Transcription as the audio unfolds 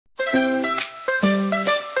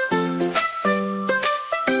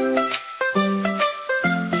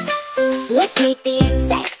Let's meet the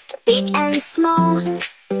insects, big and small.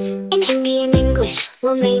 In Hindi and English,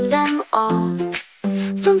 we'll name them all.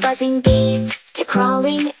 From buzzing bees to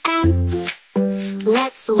crawling ants,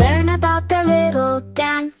 let's learn about their little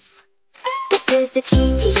dance. This is a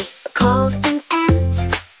chiti called an ant.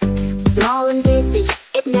 Small and busy,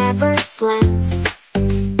 it never slants.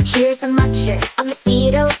 Here's a muncher, a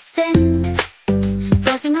mosquito thin,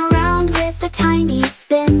 buzzing around with a tiny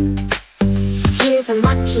spin. Here's a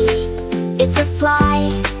monkey, it's a fly,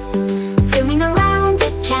 zooming around,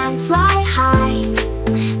 it can fly high.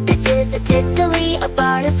 This is a tiddly, a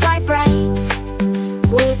butterfly bright,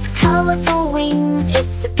 with colorful wings,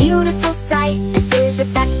 it's a beautiful sight. This is a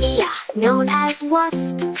takia, known as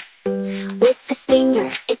wasp, with a stinger,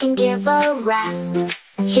 it can give a rasp.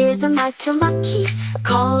 Here's a muttermucky,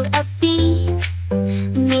 called a bee,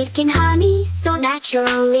 making honey so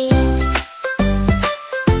naturally.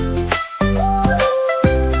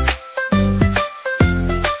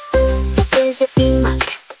 This is a bee-muck,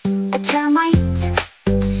 a termite,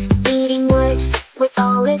 eating wood with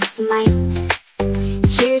all its might.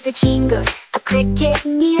 Here's a chingur, a cricket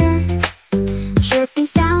near, chirping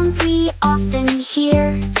sounds we often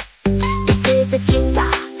hear. This is a tinta,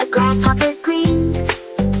 a grasshopper green,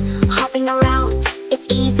 hopping around, it's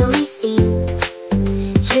easily seen.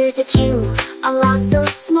 Here's a chew, a louse so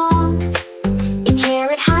small, in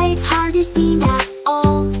hair it hides, hardly seen at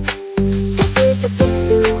all. This is a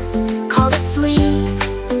bisu, called a flea,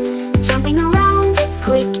 jumping around, it's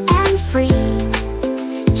quick and free.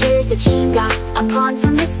 Here's a chinga, a prawn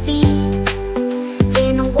from the sea,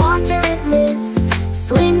 in water it lives,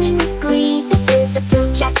 swimming with glee. This is a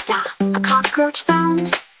dujecta, a cockroach found,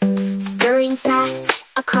 scurrying fast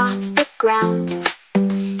across the ground.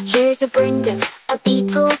 Here's a brindle, a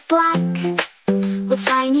beetle black, with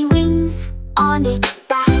shiny wings on its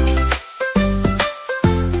back.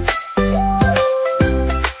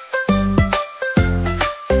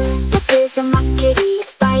 This is a muckety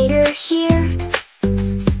spider here,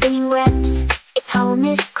 spinning webs, its home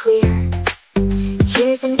is clear.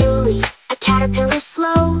 Here's an illy, a caterpillar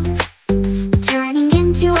slow, turning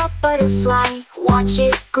into a butterfly, watch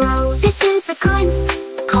it grow. This is a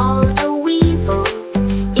glymph, called a weevil,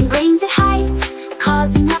 in grains it hides,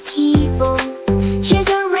 causing upheaval. Here's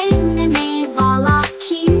a ring, a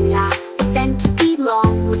valakira, a centipede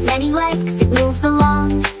long, with many legs it moves along.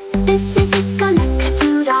 This is a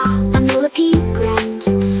ganakatura, a millipede grand,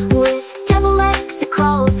 with double legs it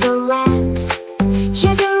crawls the land.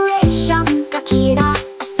 Here's a resham kakira,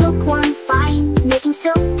 a silkworm fine, making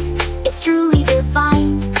silk, it's truly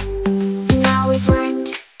divine. Now we've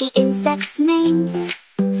learned the insects' names.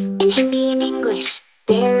 In Hindi and English,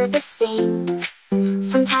 they're the same.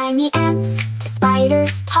 From tiny ants to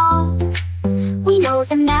spiders tall, we know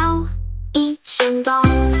them now, each and all.